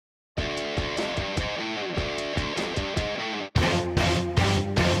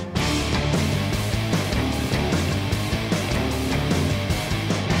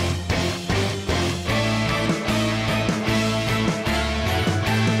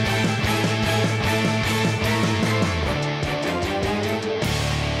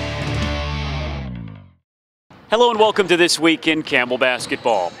Hello and welcome to This Week in Campbell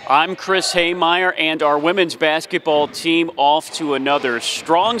Basketball. I'm Chris Haymeyer, and our women's basketball team off to another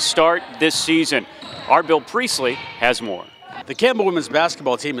strong start this season. Our Bill Priestley has more. The Campbell women's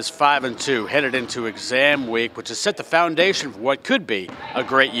basketball team is 5-2, headed into exam week, which has set the foundation for what could be a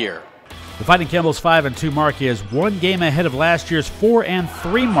great year. The Fighting Campbell's 5-2 mark is one game ahead of last year's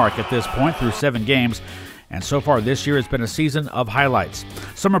 4-3 mark at this point through 7 games. And so far this year has been a season of highlights.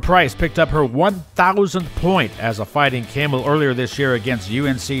 Summer Price picked up her 1,000th point as a Fighting Campbell earlier this year against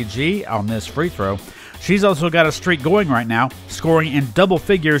UNCG on this free throw. She's also got a streak going right now, scoring in double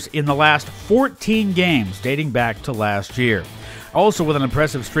figures in the last 14 games dating back to last year. Also with an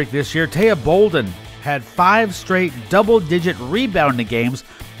impressive streak this year, Taya Bolden had 5 straight double-digit rebounding games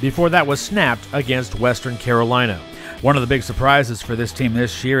before that was snapped against Western Carolina. One of the big surprises for this team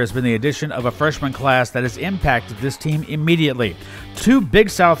this year has been the addition of a freshman class that has impacted this team immediately. 2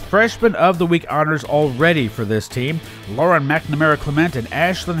 Big South Freshman of the Week honors already for this team. Lauren McNamara-Clement and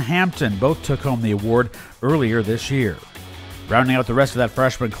Ashlyn Hampton both took home the award earlier this year. Rounding out the rest of that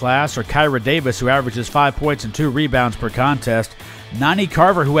freshman class are Kyra Davis, who averages 5 points and 2 rebounds per contest, Nani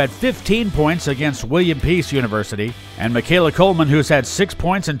Carver, who had 15 points against William Peace University, and Michaela Coleman, who's had 6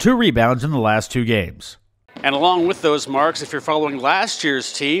 points and 2 rebounds in the last 2 games. And along with those marks, if you're following last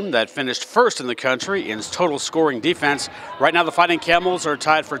year's team that finished first in the country in total scoring defense, right now the Fighting Camels are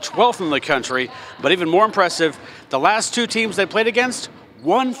tied for 12th in the country. But even more impressive, the last 2 teams they played against,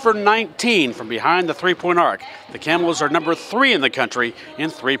 1 for 19 from behind the three-point arc. The Camels are number 3 in the country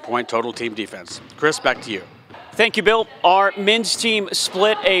in three-point total team defense. Chris, back to you. Thank you, Bill. Our men's team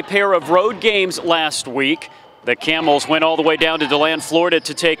split a pair of road games last week. The Camels went all the way down to DeLand, Florida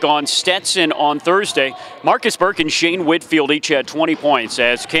to take on Stetson on Thursday. Marcus Burke and Shane Whitfield each had 20 points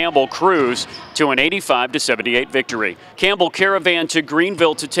as Campbell cruised to an 85-78 victory. Campbell caravan to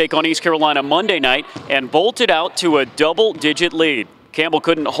Greenville to take on East Carolina Monday night and bolted out to a double-digit lead. Campbell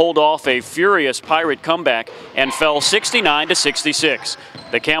couldn't hold off a furious Pirate comeback and fell 69-66.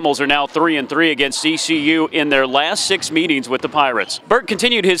 The Camels are now 3-3 against ECU in their last 6 meetings with the Pirates. Burke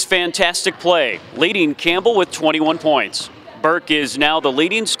continued his fantastic play, leading Campbell with 21 points. Burke is now the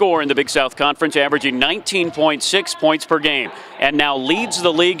leading scorer in the Big South Conference, averaging 19.6 points per game, and now leads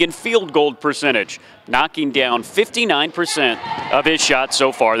the league in field goal percentage, knocking down 59% of his shots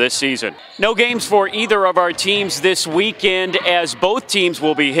so far this season. No games for either of our teams this weekend, as both teams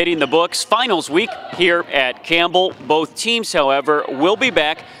will be hitting the books finals week here at Campbell. Both teams, however, will be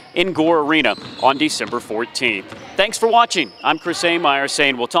back in Gore Arena on December 14th. Thanks for watching. I'm Chris Haymeyer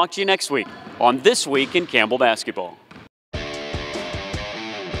saying we'll talk to you next week on This Week in Campbell Basketball.